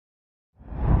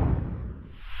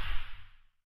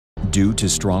Due to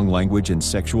strong language and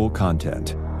sexual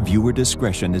content, viewer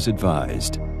discretion is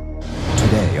advised.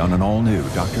 Today on an all-new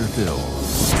Dr. Phil.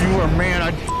 If you were a man,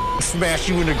 I'd smash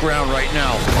you in the ground right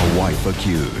now. A wife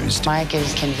accused. Mike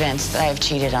is convinced that I have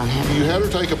cheated on him. You had her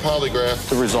take a polygraph.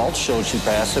 The results showed she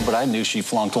passed it, but I knew she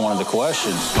flunked one of the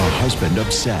questions. A husband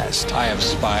obsessed. I have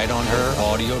spied on her,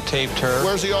 audio taped her.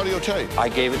 Where's the audio tape? I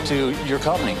gave it to your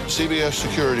company. CBS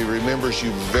Security remembers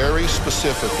you very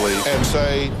specifically and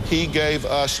say he gave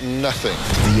us nothing.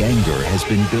 The anger has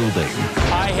been building.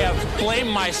 I have blamed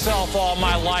myself all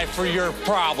my life for your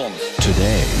problems.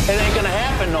 Today, It ain't gonna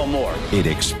happen no more. it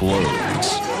explodes.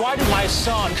 Why did my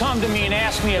son come to me and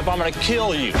ask me if I'm gonna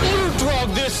kill you? You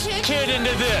drugged this kid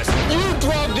into this. You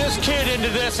drugged this kid into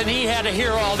this, and he had to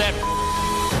hear all that.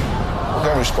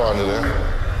 Don't respond to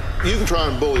that. You can try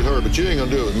and bully her, but you ain't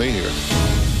gonna do it with me here.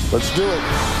 Let's do it.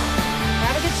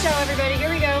 Have a good show, everybody. Here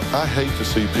we go. I hate to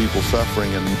see people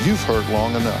suffering, and you've hurt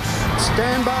long enough.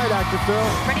 Stand by, Dr. Phil.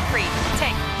 Ready, free.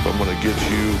 Take. I'm gonna get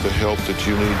you the help that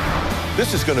you need.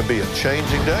 This is gonna be a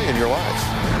changing day in your life.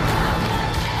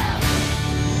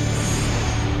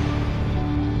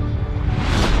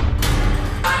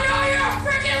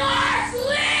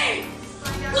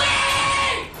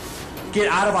 Get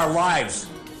out of our lives.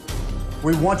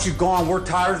 We want you gone. We're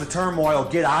tired of the turmoil.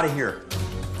 Get out of here.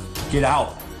 Get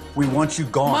out. We want you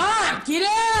gone. Mom, get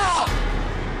out!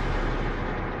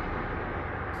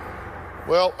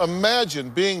 Well, imagine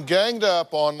being ganged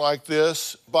up on like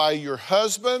this by your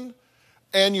husband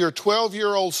and your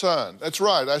 12-year-old son. That's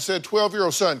right, I said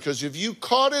 12-year-old son, because if you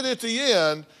caught it at the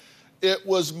end, it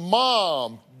was,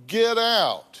 Mom, get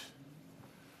out.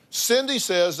 Cindy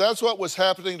says that's what was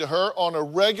happening to her on a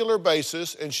regular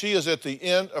basis, and she is at the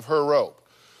end of her rope.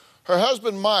 Her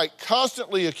husband, Mike,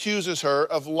 constantly accuses her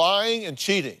of lying and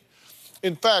cheating.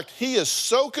 In fact, he is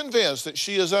so convinced that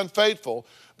she is unfaithful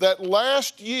that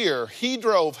last year he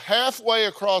drove halfway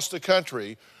across the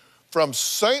country from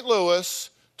St. Louis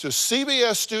to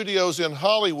CBS studios in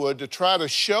Hollywood to try to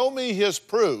show me his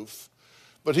proof,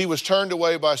 but he was turned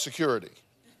away by security.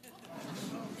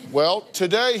 Well,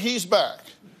 today he's back.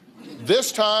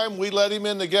 This time, we let him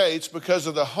in the gates because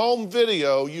of the home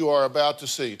video you are about to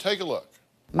see. Take a look.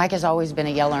 Mike has always been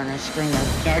a yeller and a screamer.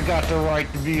 I got the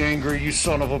right to be angry, you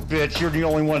son of a bitch. You're the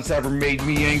only one that's ever made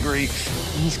me angry.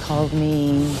 He's called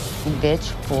me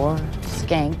bitch, whore,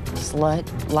 skank,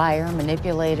 slut, liar,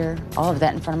 manipulator, all of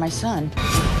that in front of my son.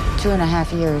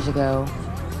 2.5 years ago,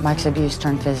 Mike's abuse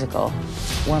turned physical.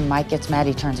 When Mike gets mad,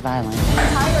 he turns violent.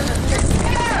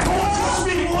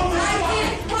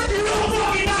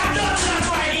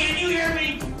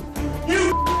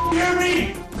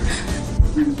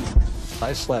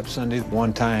 I slapped Cindy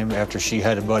one time after she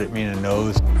had butted me in the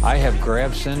nose. I have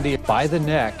grabbed Cindy by the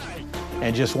neck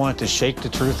and just wanted to shake the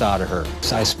truth out of her.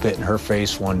 I spit in her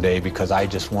face one day because I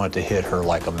just wanted to hit her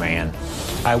like a man.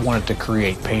 I wanted to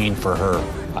create pain for her.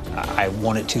 I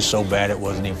wanted to so bad it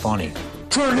wasn't even funny.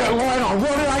 Turn that light on.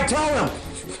 What did I tell him?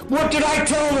 What did I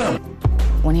tell him?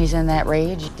 When he's in that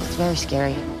rage, it's very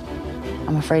scary.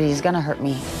 I'm afraid he's gonna hurt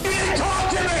me. You didn't talk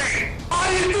to me!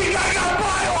 I didn't think I got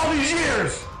by all these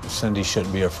years! Cindy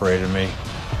shouldn't be afraid of me.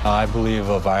 I believe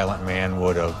a violent man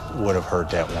would have hurt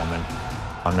that woman.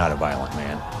 I'm not a violent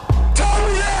man. Tell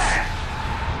me that!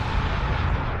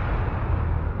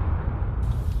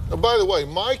 Now, by the way,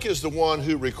 Mike is the one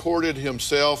who recorded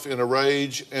himself in a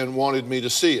rage and wanted me to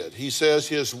see it. He says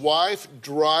his wife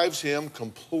drives him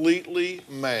completely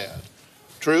mad.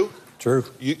 True? True.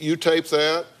 You tape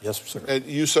that? Yes, sir. And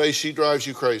you say she drives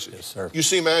you crazy? Yes, sir. You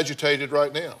seem agitated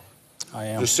right now. I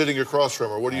am. Just sitting across from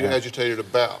her. What are you agitated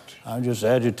about? I'm just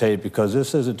agitated because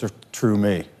this isn't the true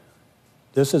me.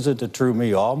 This isn't the true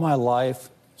me. All my life,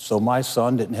 so my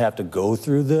son didn't have to go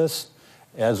through this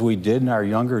as we did in our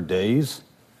younger days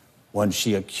when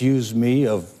she accused me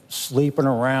of sleeping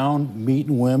around,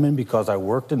 meeting women because I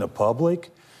worked in the public.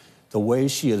 The way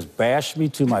she has bashed me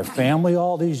to my family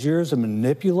all these years and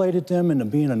manipulated them into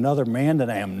being another man that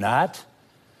I am not.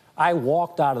 I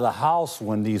walked out of the house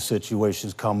when these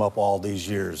situations come up all these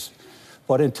years.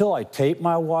 But until I taped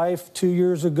my wife 2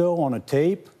 years ago on a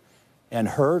tape and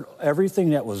heard everything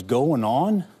that was going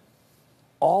on,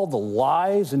 all the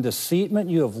lies and deceitment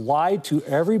you have lied to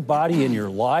everybody in your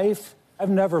life, I've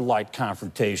never liked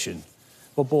confrontation.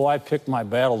 But boy, I picked my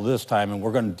battle this time and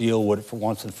we're gonna deal with it for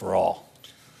once and for all.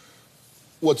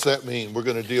 What's that mean? We're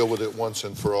going to deal with it once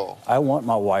and for all. I want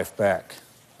my wife back.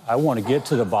 I want to get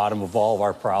to the bottom of all of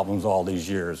our problems all these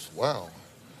years. Wow.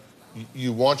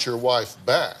 You want your wife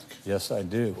back? Yes, I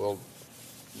do. Well,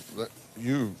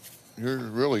 you're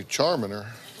really charming her.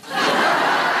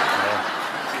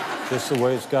 This is the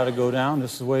way it's got to go down.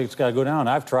 This is the way it's got to go down.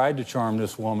 I've tried to charm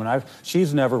this woman.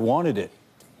 She's never wanted it.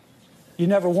 You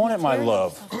never wanted my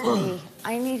love.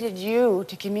 I needed you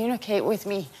to communicate with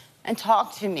me and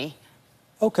talk to me.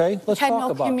 Okay, let's Had talk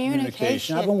no about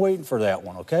communication. I've been waiting for that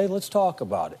one, okay? Let's talk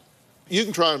about it. You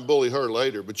can try and bully her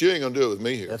later, but you ain't gonna do it with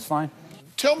me here. That's fine.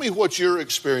 Tell me what your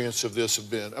experience of this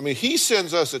have been. I mean, he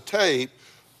sends us a tape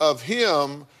of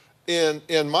him,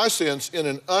 in my sense, in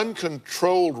an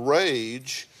uncontrolled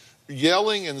rage,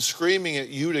 yelling and screaming at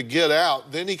you to get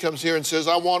out. Then he comes here and says,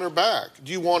 I want her back.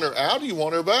 Do you want her out or do you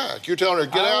want her back? You're telling her,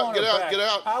 get out, get out, get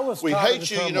out. We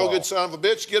hate you, you no good son of a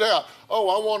bitch, get out. Oh,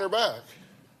 I want her back.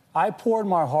 I poured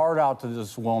my heart out to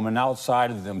this woman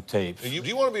outside of them tapes. Do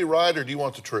you want to be right or do you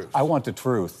want the truth? I want the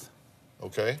truth.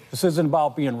 Okay. This isn't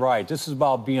about being right. This is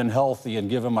about being healthy and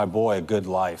giving my boy a good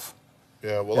life.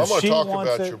 Yeah, well, I'm going to talk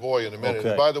about your boy in a minute. Okay.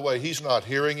 And by the way, he's not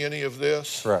hearing any of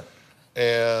this. Correct.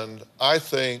 And I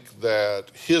think that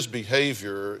his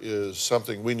behavior is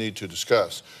something we need to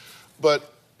discuss.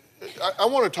 But I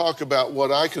want to talk about what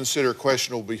I consider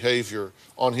questionable behavior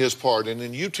on his part, and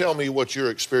then you tell me what your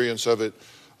experience of it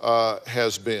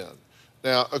has been.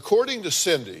 Now, according to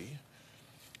Cindy,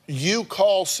 you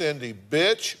call Cindy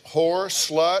bitch, whore,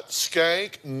 slut,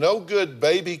 skank, no good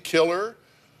baby killer,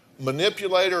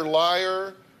 manipulator,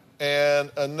 liar, and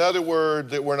another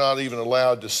word that we're not even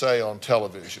allowed to say on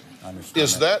television. I understand.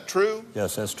 Is that true?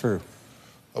 Yes, that's true.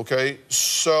 Okay,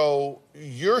 so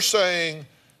you're saying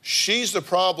she's the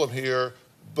problem here,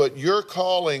 but you're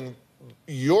calling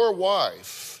your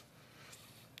wife,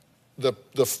 the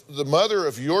mother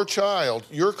of your child,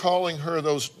 you're calling her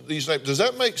these names. Does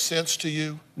that make sense to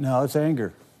you? No, it's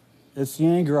anger. It's the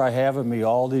anger I have in me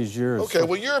all these years. Okay,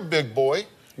 well, you're a big boy.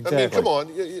 Exactly. I mean, come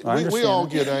on. We all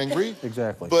get angry.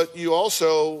 Exactly. But you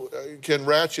also can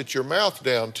ratchet your mouth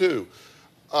down, too.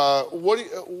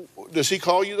 Does he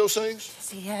call you those things? Yes,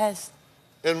 he has.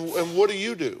 And what do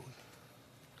you do?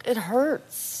 It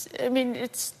hurts. I mean,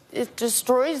 it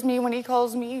destroys me when he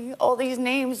calls me all these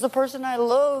names, the person I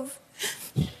love,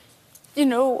 you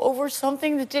know, over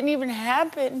something that didn't even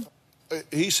happen.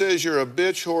 He says you're a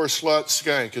bitch, whore, slut,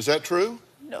 skank. Is that true?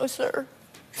 No, sir.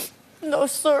 No,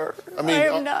 sir. I mean, I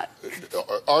am not.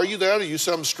 Are you that? Are you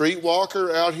some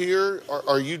streetwalker out here?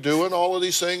 Are you doing all of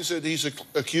these things that he's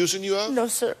accusing you of? No,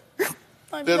 sir.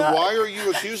 I'm then not. why are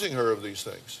you accusing her of these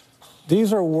things?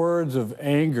 These are words of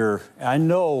anger. I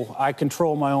know I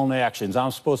control my own actions.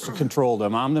 I'm supposed to control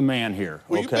them. I'm the man here.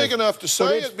 Well, okay? you're big enough to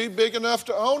say it. Be big enough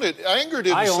to own it. Anger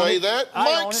didn't say that.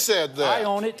 Mike said that. I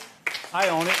own it. I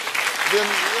own it. Then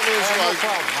it's no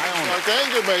problem. I own like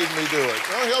anger made me do it.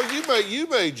 Oh, hell, you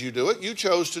made you do it. You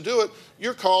chose to do it.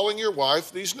 You're calling your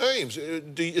wife these names.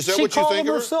 Is that what you think? She called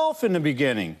herself in the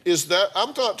beginning. Is that?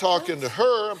 I'm not talking to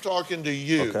her. I'm talking to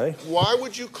you. Okay. Why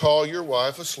would you call your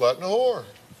wife a slut and a whore?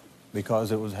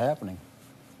 Because it was happening.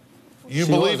 You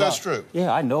believe that's true?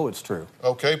 Yeah, I know it's true.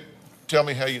 Okay. Tell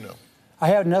me how you know. I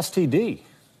had an STD.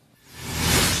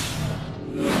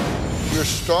 You're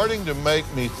starting to make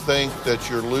me think that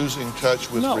you're losing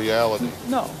touch with reality.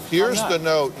 No. Here's the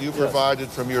note you provided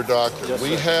from your doctor. Yes,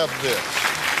 we have this.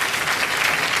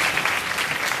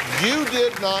 You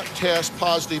did not test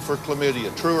positive for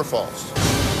chlamydia. True or false?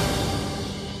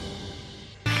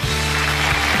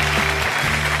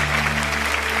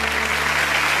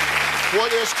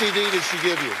 What STD did she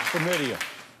give you? Chlamydia.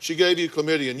 She gave you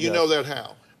chlamydia, and you know that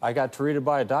how? I got treated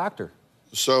by a doctor.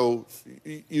 So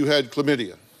you had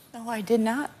chlamydia? No, I did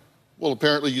not. Well,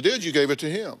 apparently you did. You gave it to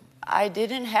him. I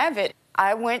didn't have it.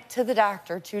 I went to the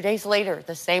doctor 2 days later,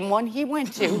 the same one he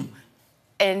went to,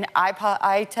 and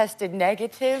I tested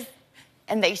negative,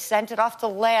 and they sent it off to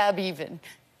lab even.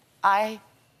 I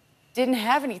didn't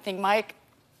have anything, Mike.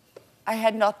 I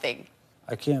had nothing.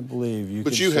 I can't believe you.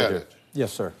 But you had it.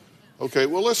 Yes, sir. Okay,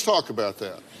 well, let's talk about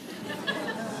that.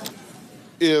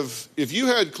 If you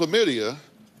had chlamydia,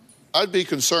 I'd be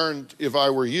concerned if I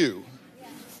were you.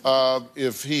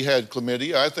 If he had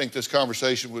chlamydia, I think this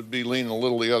conversation would be leaning a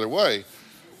little the other way.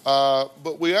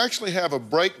 But we actually have a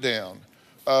breakdown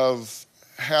of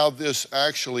how this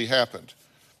actually happened.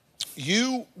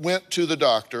 You went to the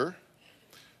doctor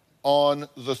on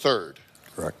the 3rd.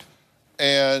 Correct.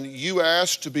 And you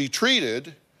asked to be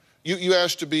treated. You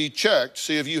asked to be checked,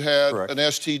 see if you had an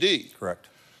STD. Correct.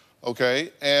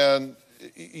 Okay, and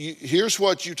here's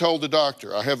what you told the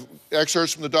doctor. I have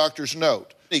excerpts from the doctor's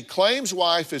note. He claims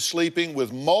wife is sleeping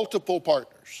with multiple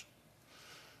partners.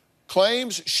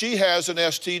 Claims she has an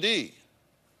STD.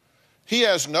 He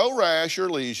has no rash or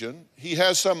lesion. He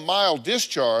has some mild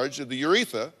discharge of the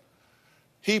urethra.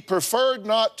 He preferred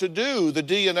not to do the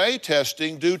DNA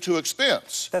testing due to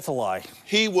expense. That's a lie.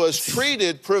 He was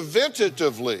treated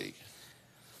preventatively.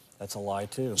 That's a lie,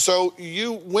 too. So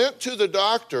you went to the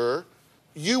doctor.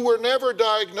 You were never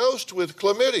diagnosed with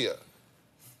chlamydia.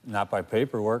 Not by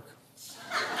paperwork.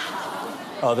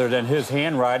 Other than his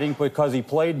handwriting, because he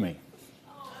played me.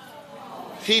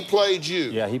 He played you?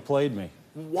 Yeah, he played me.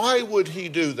 Why would he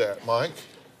do that, Mike?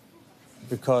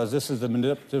 Because this is the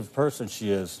manipulative person she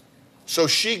is. So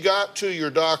she got to your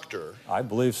doctor. I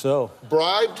believe so.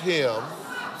 Bribed him.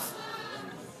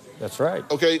 That's right.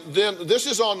 Okay, then this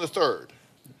is on the 3rd.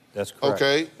 That's correct.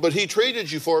 Okay, but he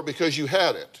treated you for it because you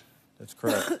had it. That's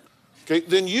correct. Okay,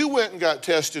 then you went and got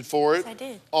tested for it. Yes, I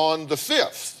did. On the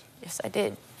 5th. Yes, I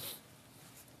did.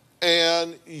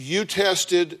 And you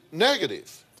tested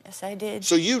negative. Yes, I did.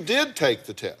 So you did take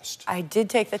the test. I did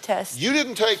take the test. You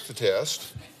didn't take the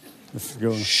test. This is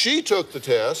going. She took the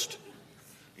test.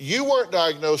 You weren't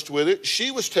diagnosed with it. She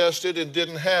was tested and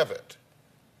didn't have it.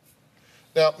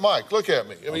 Now, Mike, look at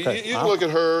me. I mean, Okay. you can look at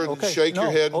her and shake your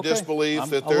head in disbelief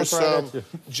that I'll there's look right some at you.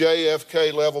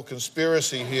 JFK-level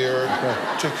conspiracy here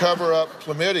to cover up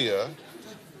chlamydia.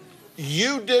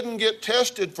 You didn't get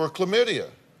tested for chlamydia.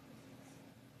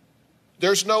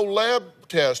 There's no lab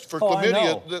test for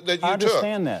chlamydia that you took. I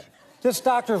understand that. This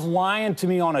doctor's lying to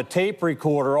me on a tape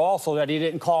recorder also that he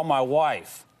didn't call my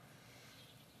wife.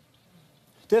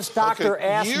 This doctor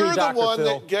asked me, Dr. Phil. You're the one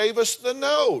that gave us the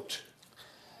note.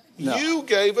 No. You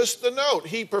gave us the note.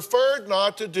 He preferred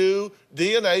not to do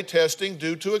DNA testing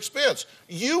due to expense.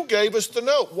 You gave us the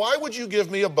note. Why would you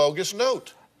give me a bogus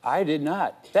note? I did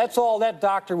not. That's all that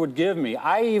doctor would give me.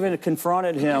 I even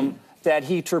confronted him that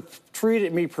he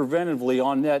treated me preventively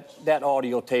on that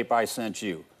audio tape I sent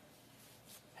you.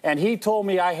 And he told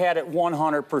me I had it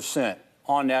 100%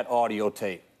 on that audio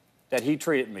tape that he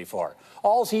treated me for.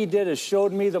 All he did is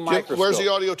showed me the microscope. Where's the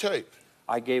audio tape?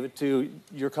 I gave it to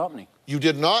your company. You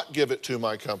did not give it to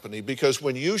my company because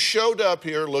when you showed up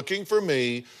here looking for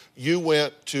me, you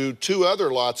went to 2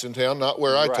 other lots in town, not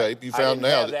where I tape. You found I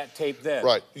didn't have that tape then.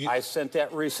 Right. I sent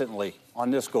that recently on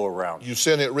this go-around. You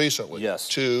sent it recently? Yes.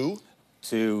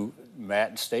 To Matt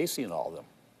and Stacy and all of them.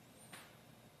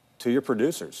 To your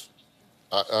producers.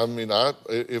 I mean,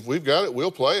 if we've got it,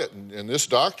 we'll play it. And this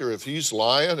doctor, if he's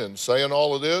lying and saying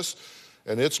all of this,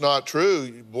 and it's not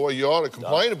true, boy, you ought to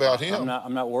complain about him.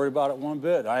 I'm not worried about it one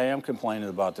bit. I am complaining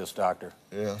about this doctor.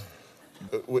 Yeah.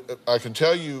 I can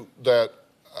tell you that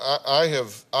I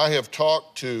have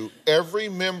talked to every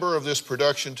member of this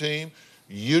production team.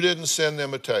 You didn't send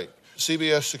them a tape.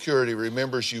 CBS Security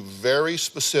remembers you very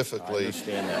specifically. I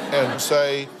understand that. And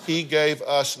say he gave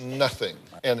us nothing.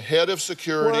 And head of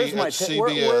security at CBS.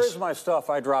 Where is my stuff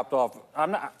I dropped off?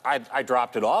 I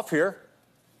dropped it off here.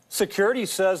 Security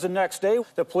says the next day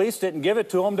the police didn't give it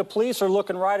to them. The police are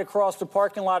looking right across the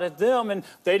parking lot at them, and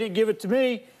they didn't give it to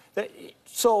me.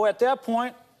 So at that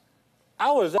point,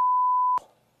 I was.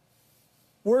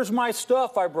 Where's my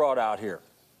stuff I brought out here?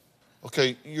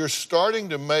 Okay, you're starting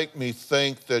to make me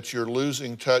think that you're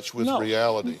losing touch with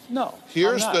reality. No.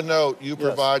 Here's the note you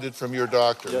provided from your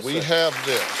doctor. Yes, we sir. have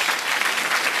this.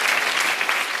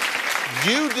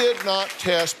 You did not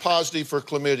test positive for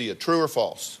chlamydia, true or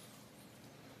false?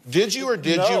 Did you or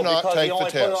did you not take the test? No,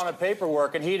 because he only put it on a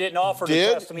paperwork, and he didn't offer to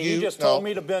test me. He just told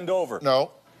me to bend over. No.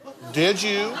 Did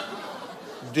you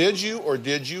or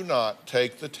did you not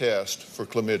take the test for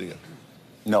chlamydia?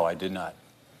 No, I did not.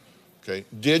 Okay.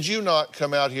 Did you not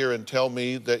come out here and tell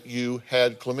me that you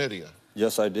had chlamydia?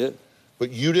 Yes, I did.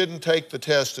 But you didn't take the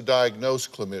test to diagnose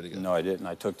chlamydia? No, I didn't.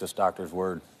 I took this doctor's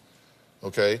word.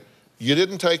 Okay. You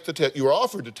didn't take the test. You were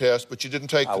offered to test, but you didn't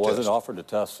take the test. I wasn't offered to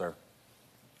test, sir.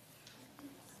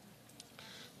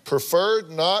 Preferred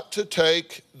not to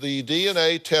take the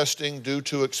DNA testing due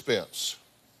to expense.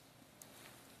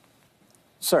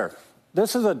 Sir,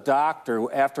 this is a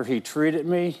doctor, after he treated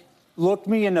me, looked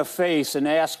me in the face and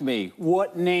asked me,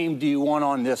 what name do you want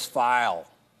on this file?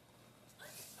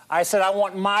 I said, I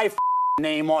want my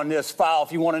name on this file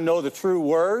if you want to know the true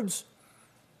words.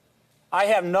 I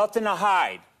have nothing to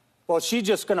hide. Well, she's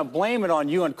just going to blame it on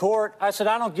you in court. I said,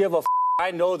 I don't give a I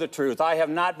know the truth. I have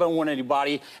not been with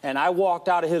anybody. And I walked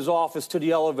out of his office to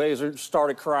the elevator and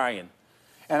started crying.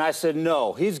 And I said,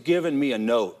 no, he's given me a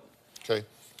note. Okay.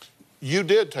 You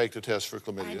did take the test for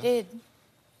chlamydia. I did.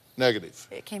 Negative.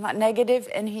 It came out negative,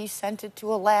 and he sent it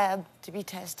to a lab to be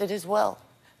tested as well.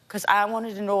 Because I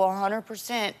wanted to know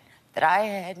 100% that I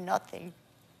had nothing.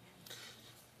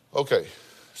 Okay.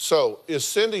 So, is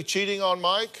Cindy cheating on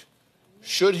Mike?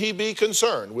 Should he be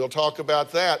concerned? We'll talk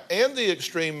about that and the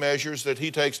extreme measures that he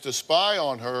takes to spy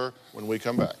on her when we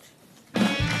come back.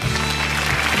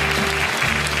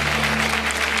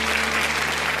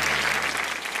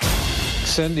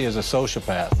 Cindy is a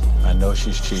sociopath. I know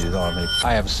she's cheated on me.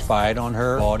 I have spied on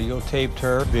her, audio taped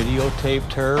her,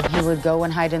 videotaped her. He would go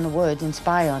and hide in the woods and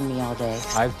spy on me all day.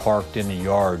 I've parked in the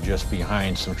yard just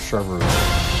behind some shrubbery.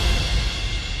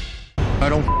 I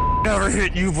don't ever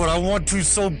hit you, but I want to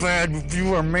so bad. If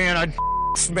you were a man, I'd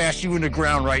smash you in the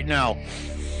ground right now.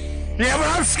 Yeah, but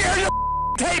I'm scared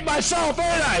to hate myself,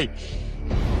 ain't I?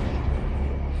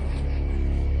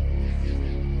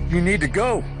 You need to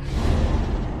go.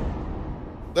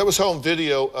 That was home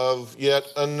video of yet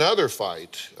another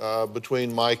fight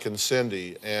between Mike and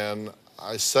Cindy. And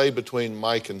I say between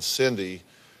Mike and Cindy,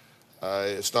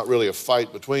 it's not really a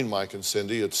fight between Mike and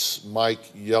Cindy, it's Mike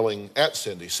yelling at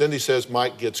Cindy. Cindy says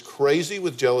Mike gets crazy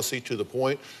with jealousy to the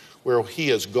point where he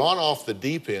has gone off the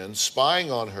deep end,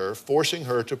 spying on her, forcing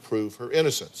her to prove her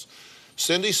innocence.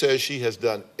 Cindy says she has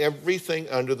done everything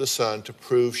under the sun to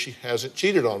prove she hasn't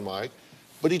cheated on Mike,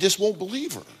 but he just won't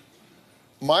believe her.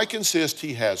 Mike insists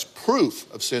he has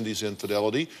proof of Cindy's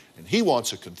infidelity, and he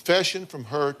wants a confession from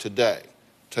her today.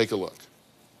 Take a look.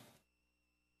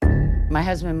 My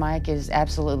husband, Mike, is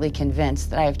absolutely convinced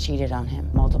that I have cheated on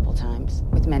him multiple times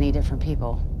with many different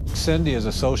people. Cindy is a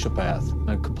sociopath,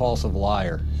 a compulsive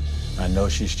liar. I know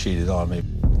she's cheated on me.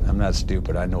 I'm not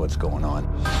stupid. I know what's going on.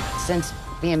 Since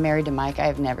being married to Mike, I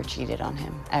have never cheated on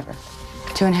him, ever.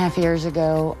 2.5 years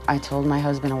ago, I told my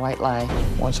husband a white lie.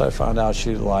 Once I found out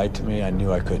she lied to me, I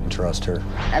knew I couldn't trust her.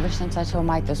 Ever since I told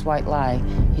Mike this white lie,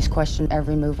 he's questioned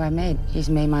every move I made. He's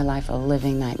made my life a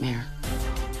living nightmare.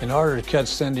 In order to catch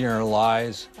Cindy in her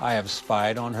lies, I have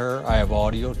spied on her, I have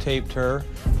audio taped her,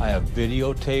 I have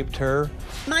videotaped her.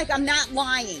 Mike, I'm not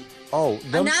lying. Oh,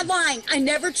 I'm not lying. I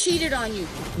never cheated on you.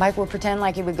 Mike would pretend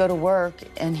like he would go to work,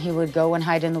 and he would go and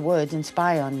hide in the woods and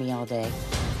spy on me all day.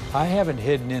 I haven't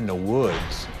hidden in the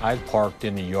woods. I've parked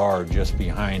in the yard just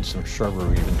behind some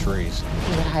shrubbery and trees.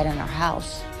 He would hide in our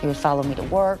house. He would follow me to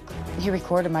work. He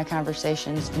recorded my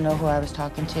conversations to know who I was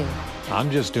talking to.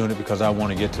 I'm just doing it because I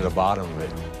want to get to the bottom of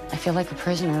it. I feel like a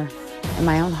prisoner in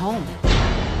my own home.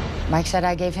 Mike said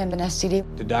I gave him an STD.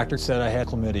 The doctor said I had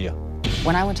chlamydia.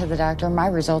 When I went to the doctor, my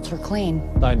results were clean.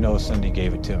 I know Cindy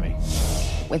gave it to me.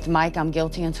 With Mike, I'm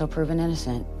guilty until proven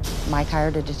innocent. Mike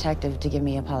hired a detective to give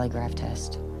me a polygraph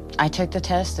test. I took the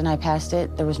test and I passed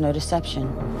it. There was no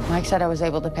deception. Mike said I was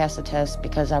able to pass the test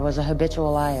because I was a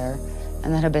habitual liar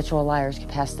and that habitual liars could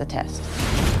pass the test.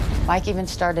 Mike even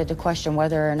started to question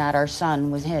whether or not our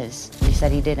son was his. He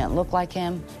said he didn't look like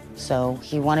him, so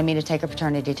he wanted me to take a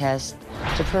paternity test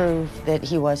to prove that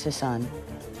he was his son.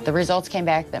 The results came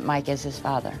back that Mike is his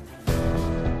father.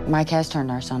 Mike has turned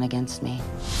our son against me.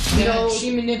 No,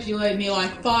 she manipulated me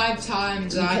like 5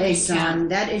 times. Okay, son,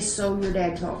 that is so your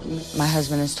dad talking. My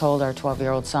husband has told our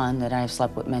 12-year-old son that I have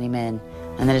slept with many men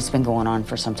and that it's been going on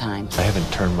for some time. I haven't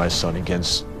turned my son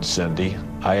against Cindy.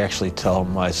 I actually tell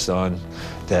my son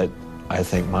that I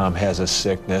think Mom has a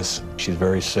sickness. She's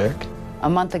very sick. A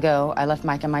month ago, I left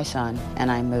Mike and my son and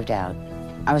I moved out.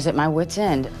 I was at my wit's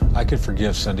end. I could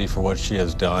forgive Cindy for what she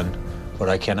has done, but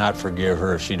I cannot forgive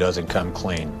her if she doesn't come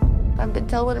clean. I've been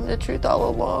telling him the truth all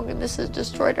along, and this has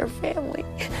destroyed our family.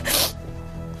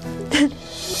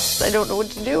 I don't know what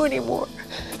to do anymore.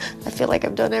 I feel like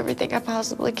I've done everything I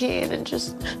possibly can, and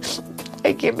just,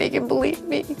 I can't make him believe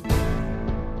me.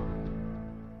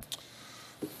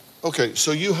 Okay,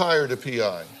 so you hired a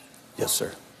PI. Yes,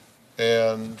 sir.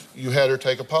 And you had her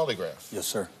take a polygraph. Yes,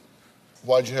 sir.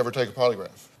 Why'd you have her take a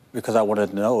polygraph? Because I wanted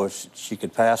to know if she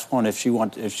could pass one if she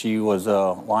was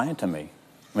lying to me.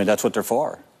 I mean, that's what they're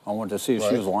for. I wanted to see if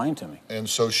she was lying to me. And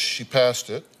so she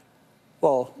passed it.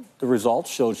 Well, the results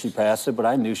showed she passed it, but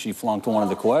I knew she flunked one of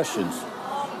the questions.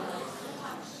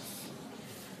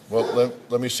 Well,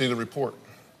 let me see the report.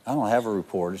 I don't have a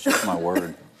report. It's just my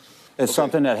word. It's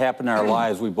something that happened in our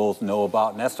lives we both know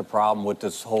about, and that's the problem with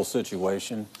this whole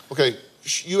situation. Okay,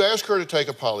 you asked her to take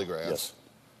a polygraph. Yes.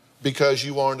 Because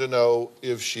you wanted to know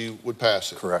if she would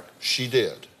pass it. Correct. She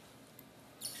did.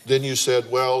 Then you said,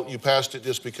 well, you passed it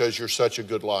just because you're such a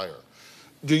good liar.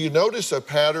 Do you notice a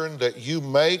pattern that you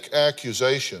make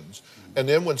accusations, and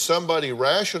then when somebody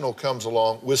rational comes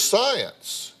along with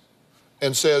science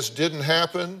and says didn't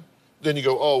happen, then you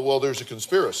go, oh, well, there's a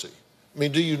conspiracy. I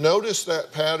mean, do you notice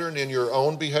that pattern in your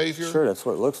own behavior? Sure, that's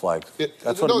what it looks like.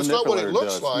 That's what a manipulator does. No, it's not what it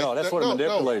looks like. No, that's what a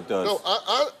manipulator does.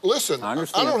 No, listen, I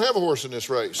understand. I don't have a horse in this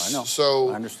race. I know.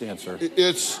 So I understand, sir.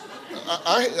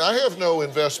 I have no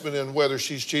investment in whether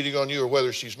she's cheating on you or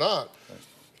whether she's not.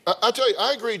 I tell you,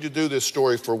 I agreed to do this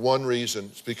story for one reason.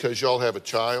 It's because y'all have a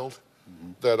child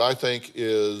that I think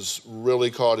is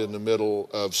really caught in the middle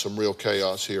of some real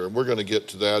chaos here. And we're going to get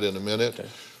to that in a minute. Okay.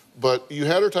 But you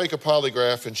had her take a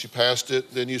polygraph and she passed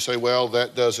it. Then you say, well,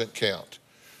 that doesn't count.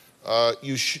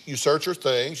 You search her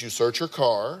things, you search her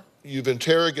car, you've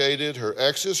interrogated her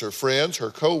exes, her friends,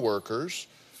 her co-workers.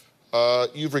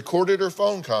 You've recorded her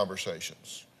phone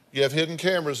conversations. You have hidden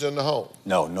cameras in the home.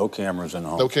 No, no cameras in the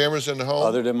home. No cameras in the home?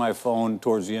 Other than my phone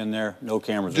towards the end there, no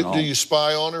cameras in the home. Do you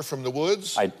spy on her from the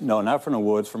woods? No, not from the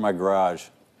woods, from my garage.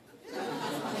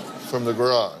 From the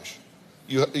garage.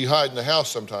 You hide in the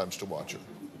house sometimes to watch her?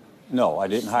 No, I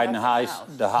didn't hide in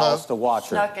the house to watch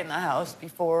her. Snuck in the house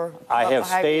before. I have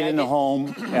stayed in the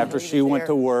home after she went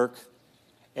to work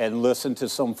and listened to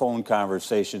some phone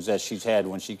conversations that she's had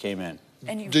when she came in.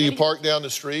 Do you park down the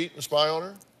street and spy on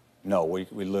her? No, we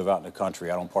live out in the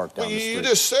country. I don't park down the street. You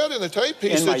just said in the tape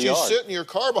piece that you sit in your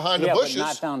car behind the bushes. Yeah, but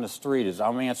not down the street.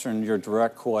 I'm answering your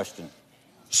direct question.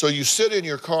 So you sit in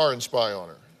your car and spy on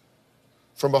her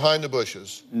from behind the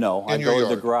bushes? No, I go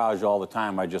to the garage all the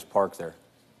time. I just park there.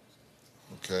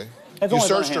 Okay. You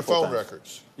searched her phone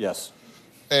records? Yes.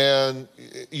 And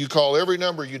you call every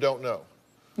number you don't know?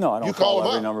 No, I don't call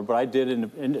every number, but I did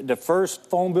in the first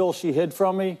phone bill she hid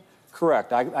from me.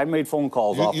 Correct. I made phone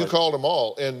calls off You called them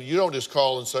all, and you don't just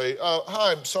call and say,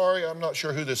 hi, I'm sorry, I'm not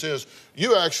sure who this is.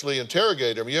 You actually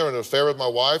interrogate them. You have an affair with my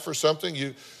wife or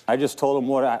something? I just told them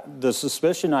the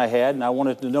suspicion I had, and I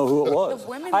wanted to know who it was.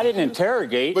 I didn't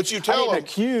interrogate. But you tell them.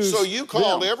 Accuse so you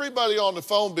called everybody on the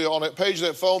phone bill, on that page of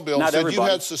that phone bill, and said you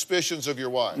had suspicions of your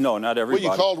wife. No, not everybody.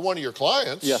 Well, you called one of your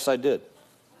clients. Yes, I did.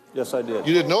 Yes, I did.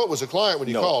 You didn't know it was a client when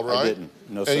you called, right? I didn't.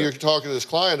 No, sir. And you're talking to this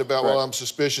client about, well, I'm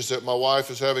suspicious that my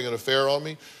wife is having an affair on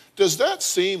me. Does that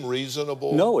seem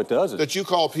reasonable? No, it doesn't. That you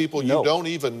call people you don't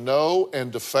even know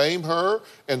and defame her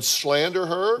and slander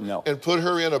her and put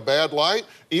her in a bad light,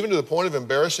 even to the point of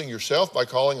embarrassing yourself by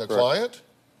calling a client?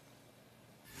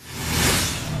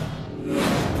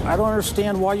 I don't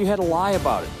understand why you had to lie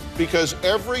about it. Because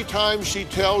every time she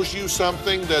tells you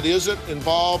something that isn't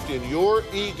involved in your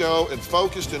ego and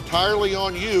focused entirely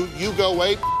on you, you go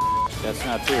ape. That's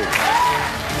not true.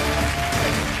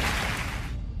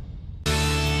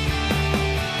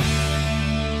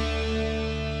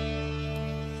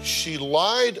 She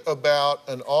lied about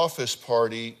an office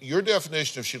party. Your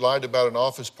definition of she lied about an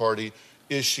office party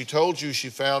is she told you she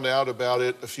found out about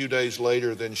it a few days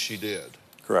later than she did.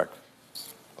 Correct.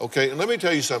 Okay, and let me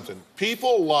tell you something.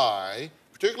 People lie,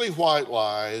 particularly white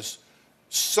lies,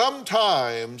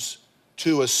 sometimes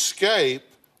to escape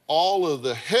all of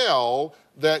the hell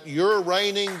that you're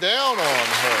raining down on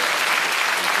her.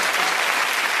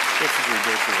 This is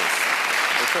ridiculous.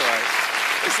 It's all right.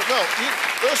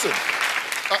 Listen,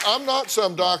 I'm not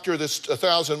some doctor that's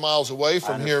 1,000 miles away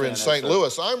from here in St.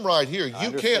 Louis. I'm right here.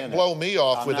 You can't blow me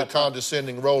off with a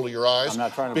condescending roll of your eyes. I'm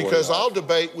not trying to blow because you off. I'll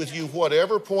debate with you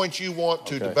whatever point you want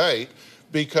to debate,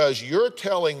 because you're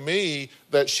telling me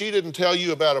that she didn't tell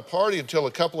you about a party until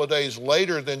a couple of days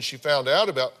later than she found out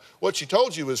about. What she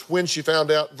told you is when she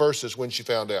found out versus when she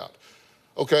found out.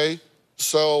 Okay?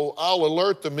 So I'll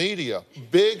alert the media.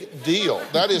 Big deal.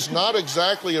 That is not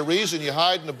exactly a reason you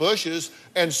hide in the bushes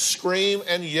and scream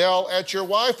and yell at your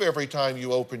wife every time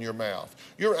you open your mouth.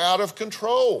 You're out of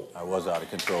control. I was out of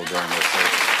control during this.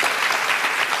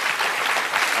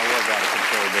 I was out of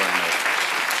control during this.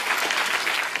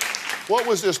 What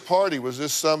was this party? Was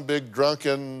this some big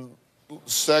drunken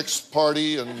sex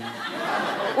party in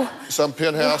some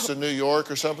penthouse in New York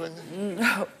or something?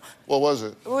 No. What was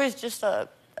it? It was just a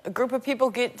group of people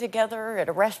get together at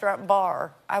a restaurant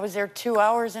bar. I was there 2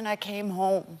 hours and I came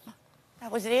home.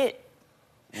 That was it.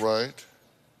 Right.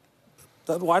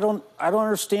 I don't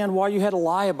understand why you had to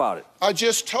lie about it. I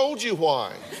just told you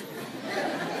why.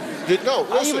 No,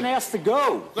 listen. I even asked to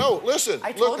go. No, listen.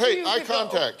 I told Look, hey, you eye to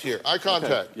contact here. Eye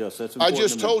contact. Okay. Yes, that's I important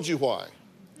just to me. told you why.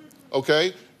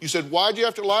 Okay? You said, why'd you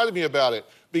have to lie to me about it?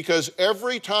 Because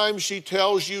every time she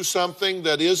tells you something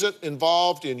that isn't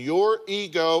involved in your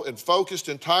ego and focused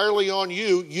entirely on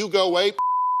you, you go ape.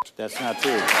 That's not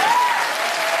true.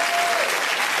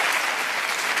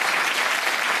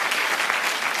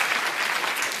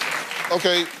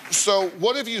 Okay, so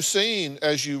what have you seen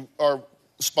as you are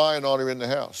spying on her in the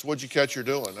house? What'd you catch her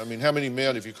doing? I mean, how many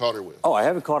men have you caught her with? Oh, I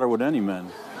haven't caught her with any men.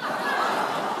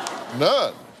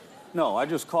 None. No, I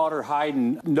just caught her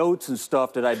hiding notes and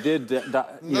stuff that I did.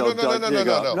 No.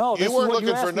 You weren't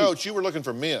looking for notes. You were looking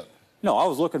for men. No, I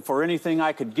was looking for anything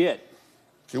I could get.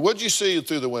 Okay, what'd you see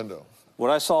through the window? What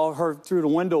I saw her through the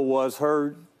window was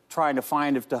her trying to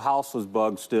find if the house was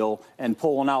bugged still and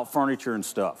pulling out furniture and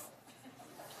stuff.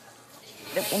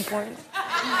 At one point.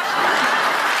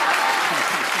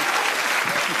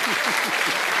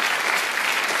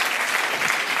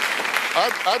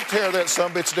 I'd tear that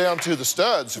sumbitch down to the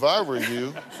studs if I were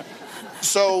you.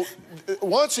 So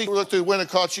once he looked through the window and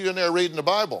caught you in there reading the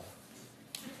Bible.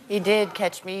 He did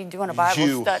catch me doing a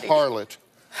Bible study. You harlot.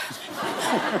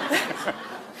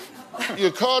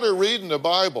 You caught her reading the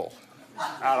Bible.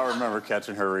 I don't remember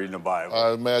catching her reading the Bible.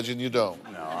 I imagine you don't.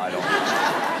 No, I don't.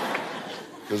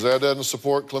 Because that doesn't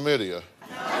support chlamydia.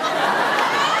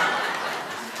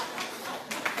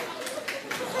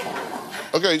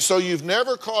 Okay, so you've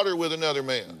never caught her with another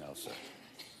man? No, sir.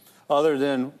 Other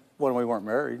than when we weren't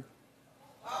married.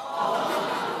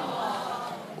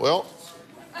 Well,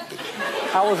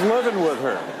 I was living with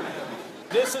her.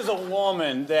 This is a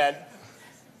woman that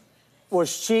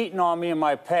was cheating on me in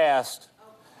my past,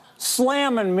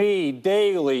 slamming me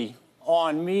daily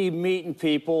on me meeting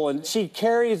people, and she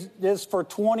carries this for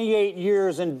 28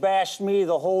 years and bashed me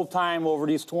the whole time over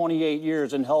these 28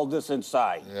 years and held this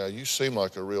inside. Yeah, you seem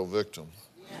like a real victim.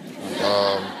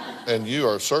 And you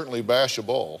are certainly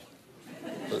bashable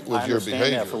with your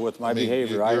behavior. With my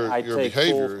behavior. Your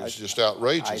behavior is just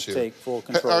outrageous here. I take full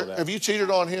control of that. Have you cheated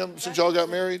on him since y'all got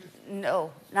married?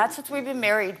 No, not since we've been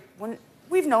married. When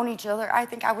we've known each other, I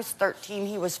think I was 13,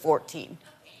 he was 14.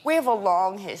 We have a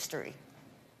long history.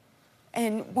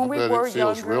 And when we were it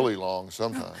feels younger, really long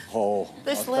sometimes.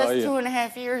 This last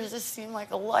 2.5 years just seemed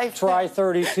like a lifetime. Try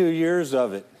 32 years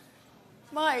of it.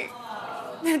 Mike,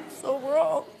 that's so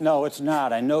wrong. No, it's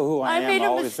not. I know who I am. I made a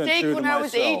always been mistake true to when I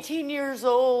was myself. 18 years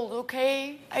old,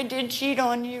 okay? I did cheat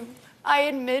on you. I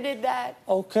admitted that.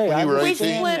 Okay, When you were We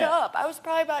 18? split up. I was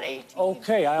probably about 18.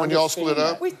 Okay, I When y'all split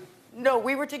up? No,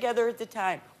 we were together at the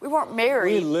time. We weren't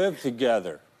married. We lived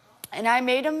together. And I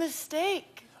made a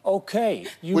mistake. Okay.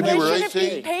 When you were I shouldn't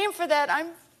 18? be paying for that.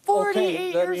 I'm 48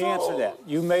 Okay, years let me answer old. that.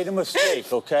 You made a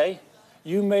mistake, okay?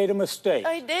 You made a mistake.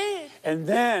 I did. And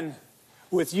then,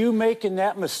 with you making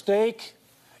that mistake,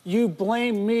 you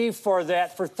blame me for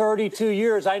that for 32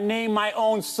 years. I named my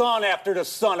own son after the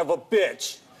son of a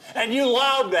bitch. And you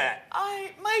allowed that.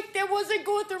 Mike, that wasn't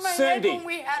going through my Cindy, head when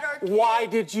we had our kids. why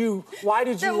did you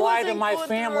lie to my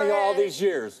family all these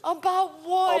years? About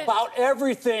what? About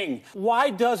everything. Why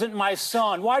doesn't my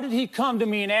son, why did he come to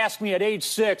me and ask me at age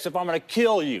 6 if I'm going to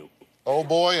kill you? Oh,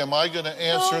 boy, am I going to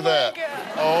answer that. God.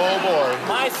 Oh, boy.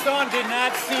 My son did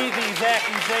not see these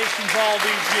accusations all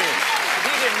these years.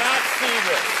 He did not see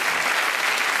this.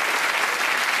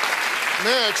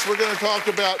 Next, we're going to talk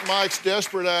about Mike's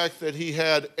desperate act that he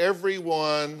had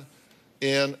everyone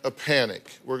in a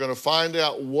panic. We're going to find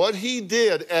out what he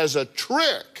did as a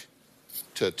trick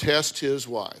to test his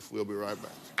wife. We'll be right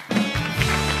back.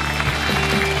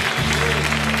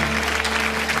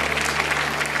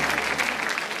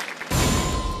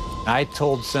 I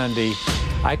told Cindy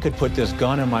I could put this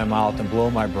gun in my mouth and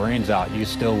blow my brains out. You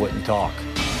still wouldn't talk.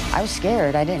 I was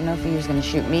scared. I didn't know if he was going to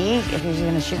shoot me, if he was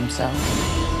going to shoot himself.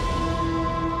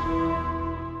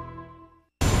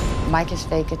 Mike has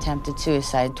fake attempted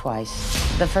suicide twice.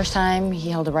 The first time, he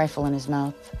held a rifle in his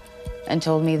mouth and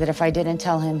told me that if I didn't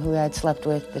tell him who I had slept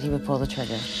with, that he would pull the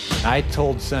trigger. I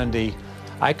told Cindy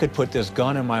I could put this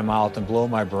gun in my mouth and blow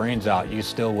my brains out. You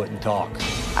still wouldn't talk.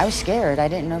 I was scared. I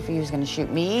didn't know if he was going to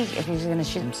shoot me, if he was going to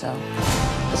shoot himself.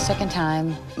 The second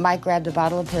time, Mike grabbed a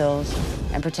bottle of pills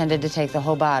and pretended to take the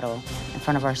whole bottle in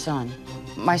front of our son.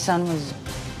 My son was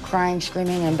crying,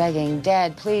 screaming, and begging,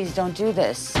 "Dad, please don't do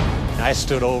this." I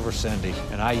stood over Cindy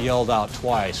and I yelled out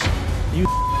twice, "You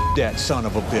that son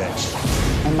of a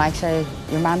bitch." And Mike said,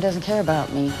 "Your mom doesn't care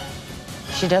about me.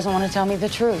 She doesn't want to tell me the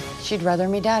truth. She'd rather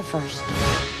me die first."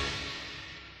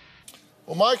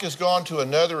 Well, Mike has gone to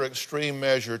another extreme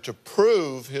measure to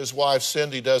prove his wife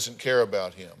Cindy doesn't care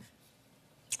about him.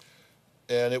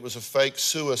 And it was a fake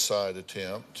suicide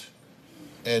attempt.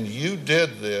 And you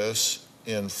did this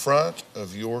in front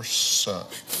of your son.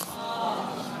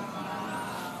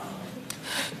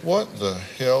 What the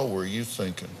hell were you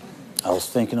thinking? I was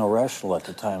thinking irrational at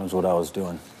the time is what I was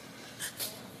doing.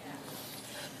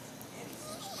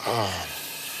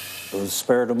 It was a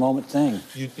spur of the moment thing.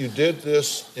 You did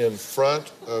this in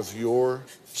front of your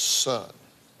son.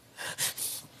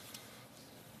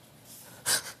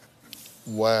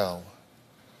 Wow.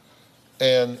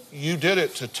 And you did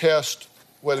it to test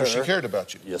whether she cared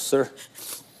about you. Yes, sir.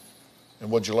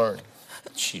 And what'd you learn?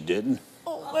 She didn't.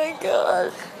 Oh, my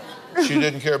God. She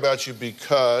didn't care about you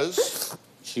because?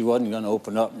 She wasn't going to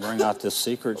open up and bring out this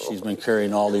secret she's been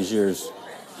carrying all these years.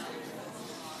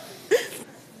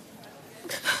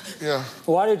 Yeah.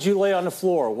 Why did you lay on the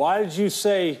floor? Why did you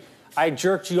say I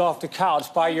jerked you off the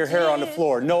couch by your hair on the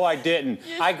floor? No, I didn't.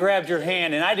 I grabbed your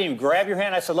hand, and I didn't even grab your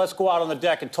hand. I said, let's go out on the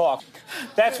deck and talk.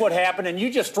 That's what happened, and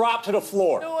you just dropped to the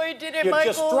floor. No, I didn't, You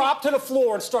Michael. just dropped to the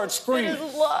floor and started screaming. That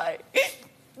is a lie.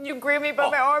 You grabbed me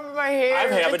by my arm and my hair. I'm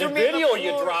having a and threw me on the video of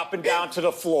you floor. dropping down to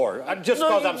the floor just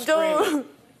because I'm screaming.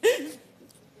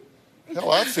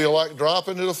 Hell, I feel like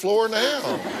dropping to the floor now.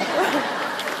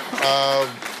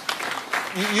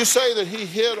 You say that he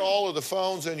hid all of the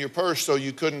phones in your purse so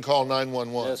you couldn't call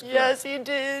 911. Yes, he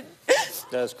did.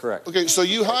 That's correct. Okay, so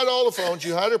you hide all the phones,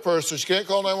 you hide her purse so she can't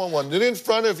call 911. Then in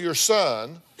front of your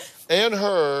son and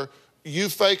her, you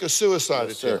fake a suicide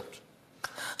attempt.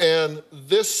 And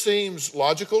this seems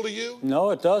logical to you? No,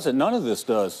 it doesn't. None of this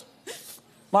does.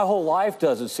 My whole life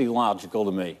doesn't seem logical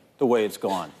to me, the way it's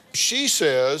gone. She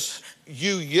says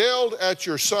you yelled at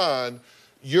your son,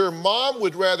 your mom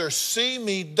would rather see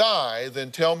me die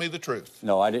than tell me the truth.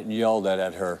 No, I didn't yell that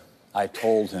at her. I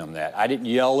told him that. I didn't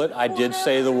yell it. I did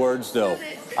say the words, though.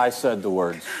 I said the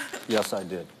words. Yes, I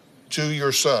did. To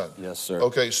your son? Yes, sir.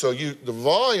 Okay, so the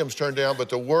volume's turned down, but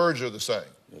the words are the same?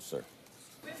 Yes, sir.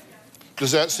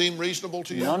 Does that seem reasonable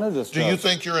to you? None of this Do you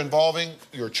think you're involving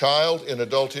your child in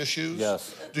adult issues?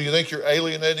 Yes. Do you think you're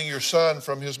alienating your son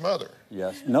from his mother?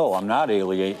 Yes. No, I'm not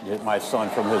alienating my son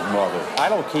from his mother. I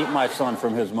don't keep my son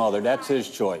from his mother. That's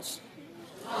his choice.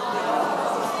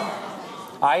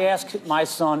 I ask my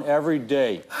son every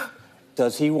day,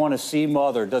 does he want to see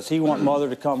mother? Does he want mother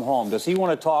to come home? Does he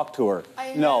want to talk to her?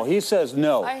 No, he says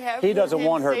no. He doesn't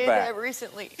want her back. That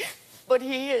recently, but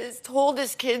he has told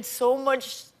his kids so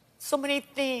many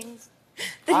things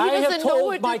that he doesn't know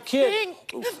what to think.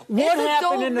 What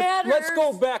happened in the... Let's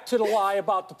go back to the lie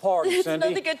about the party, Cindy.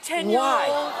 It's like a 10-year-old.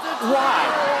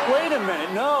 Why? Wait a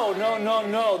minute.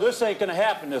 No. This ain't gonna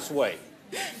happen this way.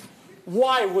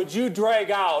 Why would you drag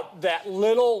out that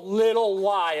little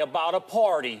lie about a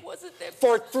party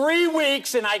for 3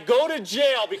 weeks and I go to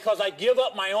jail because I give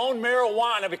up my own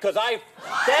marijuana because that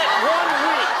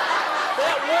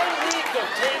one week of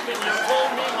taping you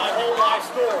told me my whole life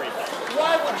story.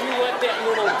 Why would you let that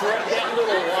little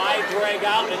lie drag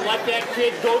out and let that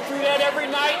kid go through that every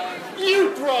night?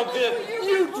 You drug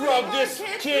this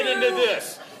kid into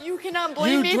this. You cannot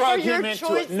blame me for your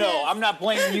choices. No, I'm not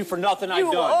blaming you for nothing I've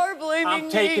done. You are blaming me. I'm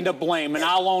taking the blame, and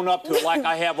I'll own up to it like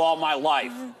I have all my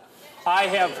life. I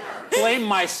have blamed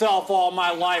myself all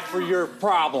my life for your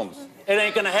problems. It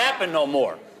ain't gonna happen no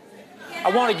more.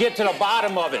 I want to get to the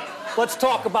bottom of it. Let's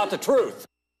talk about the truth.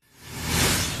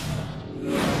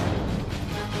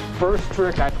 First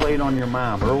trick I played on your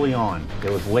mom early on. It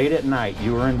was late at night.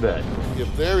 You were in bed.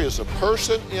 If there is a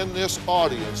person in this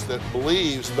audience that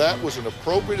believes that was an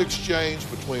appropriate exchange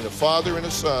between a father and a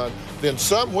son, then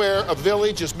somewhere a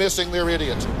village is missing their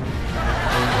idiot.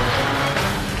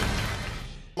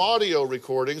 Audio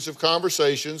recordings of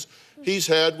conversations he's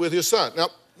had with his son. Now,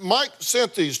 Mike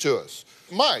sent these to us.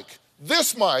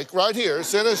 This Mike right here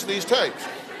sent us these tapes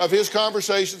of his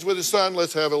conversations with his son.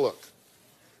 Let's have a look.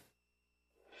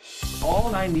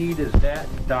 All I need is that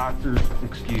doctor's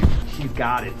excuse. She's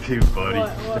got it too, buddy.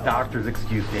 What? The doctor's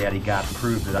excuse, Daddy, got to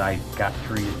prove that I got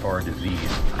treated for a disease.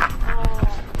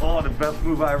 Oh, the best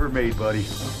move I ever made, buddy.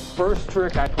 First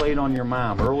trick I played on your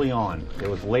mom early on. It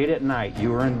was late at night.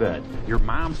 You were in bed. Your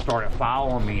mom started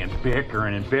following me and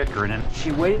bickering, and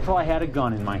she waited till I had a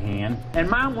gun in my hand. And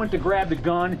Mom went to grab the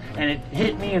gun, and it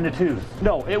hit me in the tooth.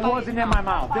 No, it wasn't in my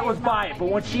mouth. It was by it. But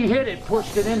when she hit it,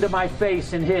 pushed it into my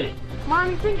face and hit it. Mom,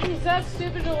 you think he's that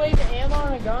stupid to leave the ammo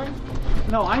on a gun?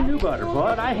 No, I knew better,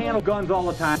 bud. I handle guns all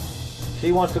the time.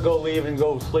 She wants to go leave and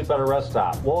go sleep at a rest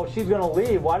stop. Well, if she's going to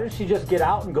leave, why didn't she just get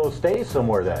out and go stay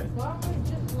somewhere then? Why would you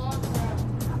just lock her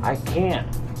out? I can't.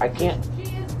 She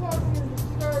is causing a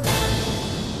disturbance.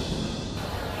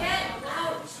 Get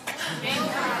out!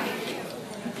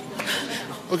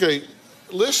 Okay,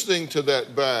 listening to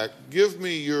that back, give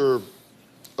me your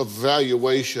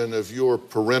evaluation of your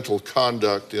parental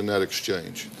conduct in that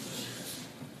exchange.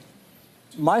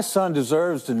 My son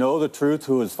deserves to know the truth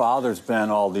who his father's been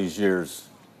all these years.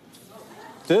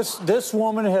 This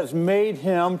woman has made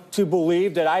him to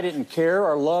believe that I didn't care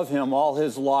or love him all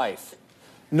his life.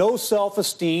 No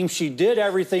self-esteem. She did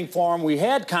everything for him. We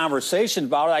had conversations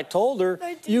about it. I told her,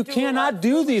 you cannot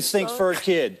do these things for a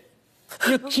kid.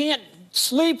 You can't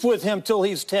sleep with him till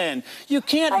he's 10. You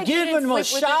can't give him a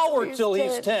shower till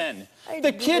he's 10.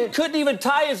 The kid couldn't even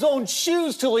tie his own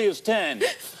shoes till he was 10.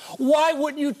 Why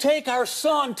wouldn't you take our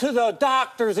son to the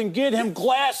doctors and get him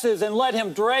glasses and let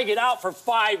him drag it out for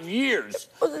 5 years?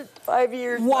 Was it 5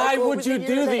 years? Why would you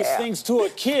do these things to a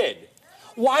kid?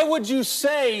 Why would you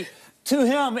say to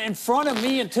him in front of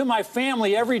me and to my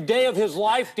family every day of his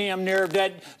life, damn near,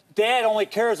 that Dad only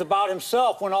cares about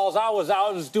himself when all I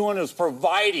was doing was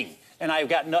providing, and I've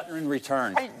got nothing in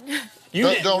return? You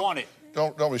didn't want it.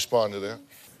 Don't respond to that.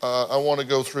 I want to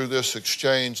go through this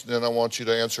exchange, and then I want you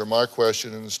to answer my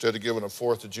question. And instead of giving a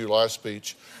 4th of July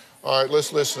speech, All right,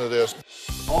 let's listen to this.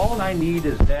 All I need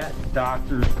is that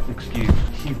doctor's excuse.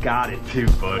 She's got it too,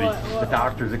 buddy. The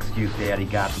doctor's excuse, Daddy,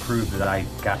 got proof that I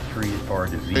got treated for a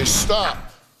disease. Hey, stop.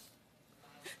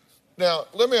 Now,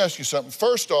 let me ask you something.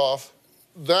 First off,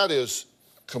 that is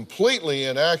completely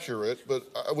inaccurate, but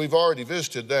we've already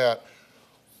visited that.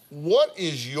 What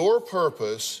is your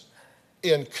purpose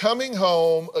in coming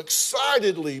home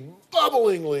excitedly,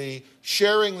 bubblingly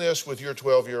sharing this with your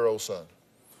 12-year-old son?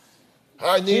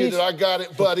 I needed it. I got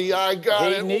it, buddy. I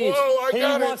got it. Whoa, I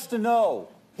got it. He wants to know.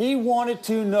 He wanted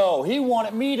to know. He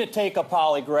wanted me to take a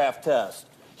polygraph test.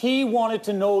 He wanted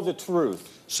to know the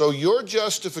truth. So your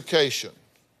justification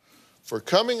for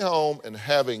coming home and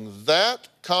having that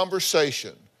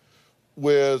conversation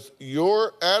with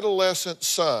your adolescent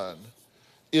son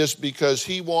is because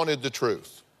he wanted the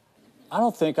truth? I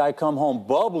don't think I come home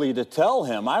bubbly to tell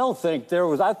him. I don't think there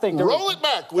was, Roll it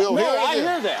back. We'll hear it again. I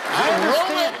hear that.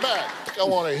 Roll it back. I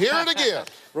want to hear it again.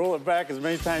 Roll it back as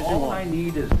many times as you want. All I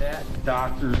need is that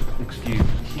doctor's excuse.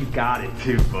 She's got it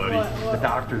too, buddy. The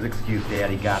doctor's excuse,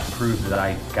 Daddy, got proof that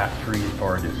I got treated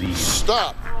for a disease.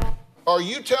 Stop. Are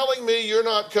you telling me you're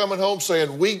not coming home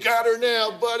saying, we got her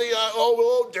now, buddy?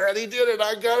 Oh, Daddy did it.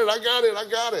 I got it. I got it. I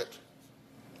got it.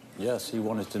 Yes, he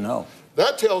wanted to know.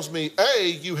 That tells me, A,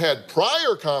 you had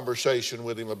prior conversation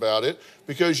with him about it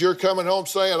because you're coming home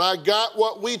saying, I got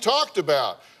what we talked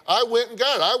about. I went and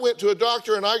got it. I went to a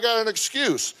doctor and I got an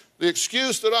excuse. The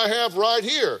excuse that I have right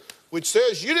here, which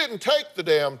says you didn't take the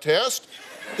damn test.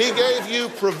 He gave you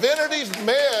preventative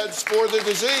meds for the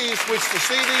disease, which the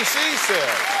CDC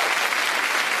said.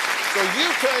 So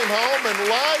you came home and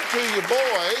lied to your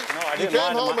boy. No, I didn't you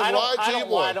came home and lied to your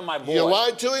boy. Lie to my boy. You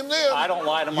lied to him then. I don't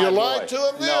lie to my boy. You lied to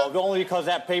him then. No, only because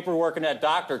that paperwork and that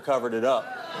doctor covered it up.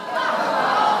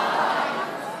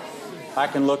 I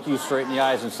can look you straight in the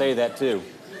eyes and say that too.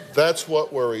 That's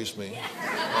what worries me.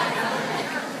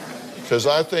 Because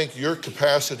I think your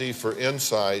capacity for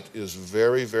insight is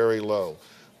very, very low.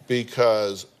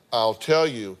 Because I'll tell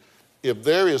you, if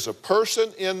there is a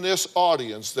person in this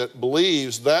audience that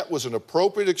believes that was an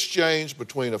appropriate exchange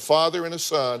between a father and a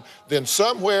son, then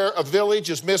somewhere a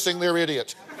village is missing their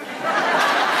idiot. Where's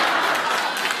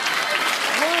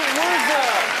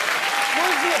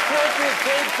the appropriate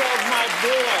tapes of my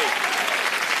boy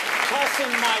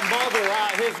cussing my mother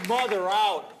out, his mother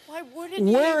out? Why wouldn't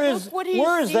he?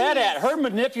 Where is that at? Her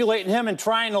manipulating him and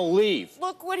trying to leave.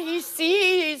 Look what he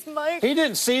sees, Mike. He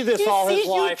didn't see this all his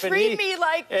life. You treat me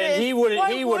like this. And he would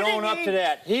own up to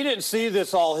that. He didn't see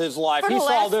this all his life. He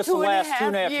saw this the last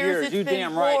 2.5 years. You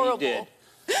damn right he did.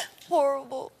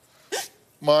 Horrible.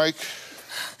 Mike,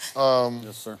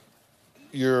 yes, sir.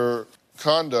 Your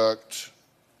conduct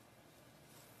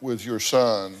with your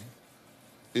son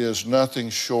is nothing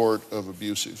short of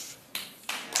abusive.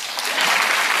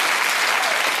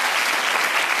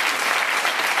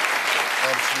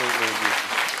 Absolutely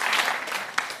abusive.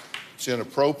 It's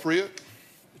inappropriate,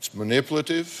 it's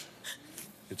manipulative,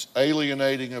 it's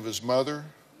alienating of his mother,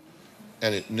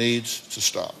 and it needs to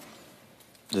stop.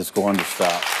 It's going to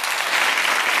stop. That's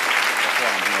why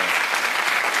I'm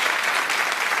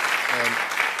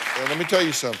here. And let me tell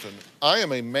you something. I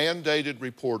am a mandated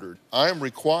reporter. I am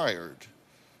required,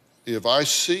 if I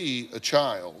see a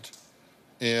child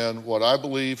in what I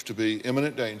believe to be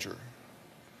imminent danger,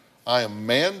 I am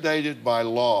mandated by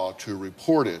law to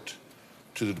report it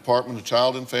to the Department of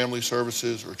Child and Family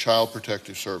Services or Child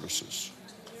Protective Services.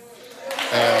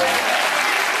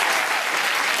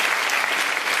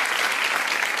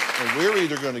 And we're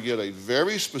either going to get a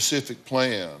very specific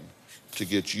plan to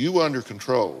get you under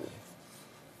control,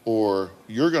 or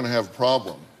you're going to have a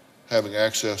problem having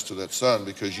access to that son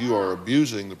because you are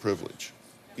abusing the privilege.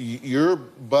 You're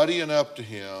buddying up to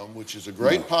him, which is a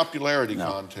great popularity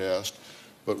contest,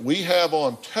 but we have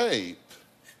on tape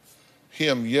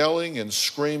him yelling and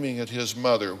screaming at his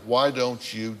mother, "Why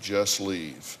don't you just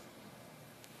leave?"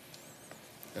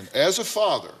 And as a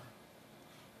father,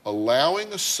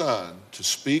 allowing a son to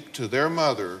speak to their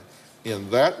mother in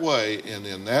that way and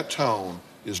in that tone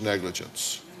is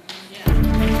negligence.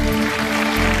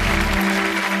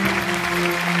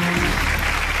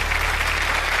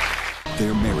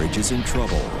 Their marriage is in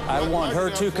trouble. I want her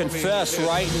to confess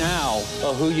right now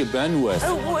who you've been with.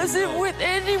 I wasn't with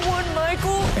anyone,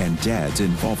 Michael. And dads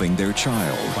involving their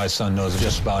child. My son knows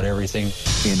just about everything.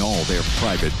 In all their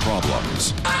private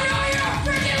problems.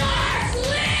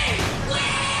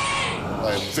 I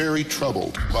I am very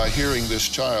troubled by hearing this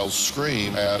child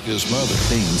scream at his mother.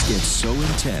 Things get so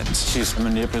intense. She's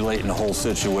manipulating the whole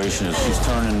situation. She's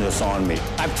turning this on me.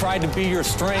 I've tried to be your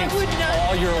strength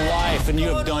all your life, and you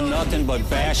have done nothing but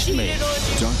bash me.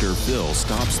 Dr. Phil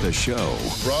stops the show.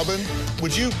 Robin,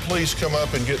 would you please come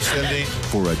up and get Cindy?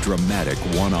 For a dramatic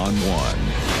one-on-one.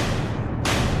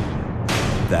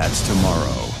 That's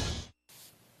tomorrow.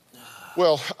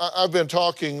 Well, I've been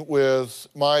talking with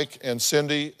Mike and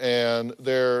Cindy, and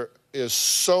there is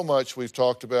so much we've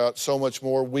talked about, so much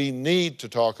more we need to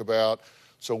talk about.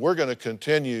 So we're going to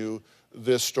continue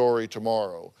this story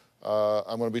tomorrow.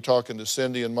 I'm going to be talking to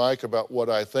Cindy and Mike about what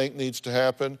I think needs to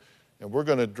happen, and we're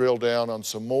going to drill down on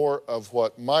some more of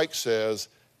what Mike says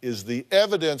is the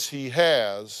evidence he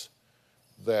has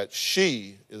that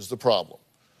she is the problem.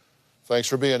 Thanks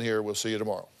for being here. We'll see you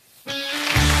tomorrow.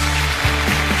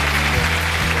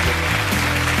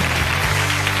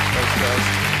 Thanks,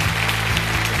 guys.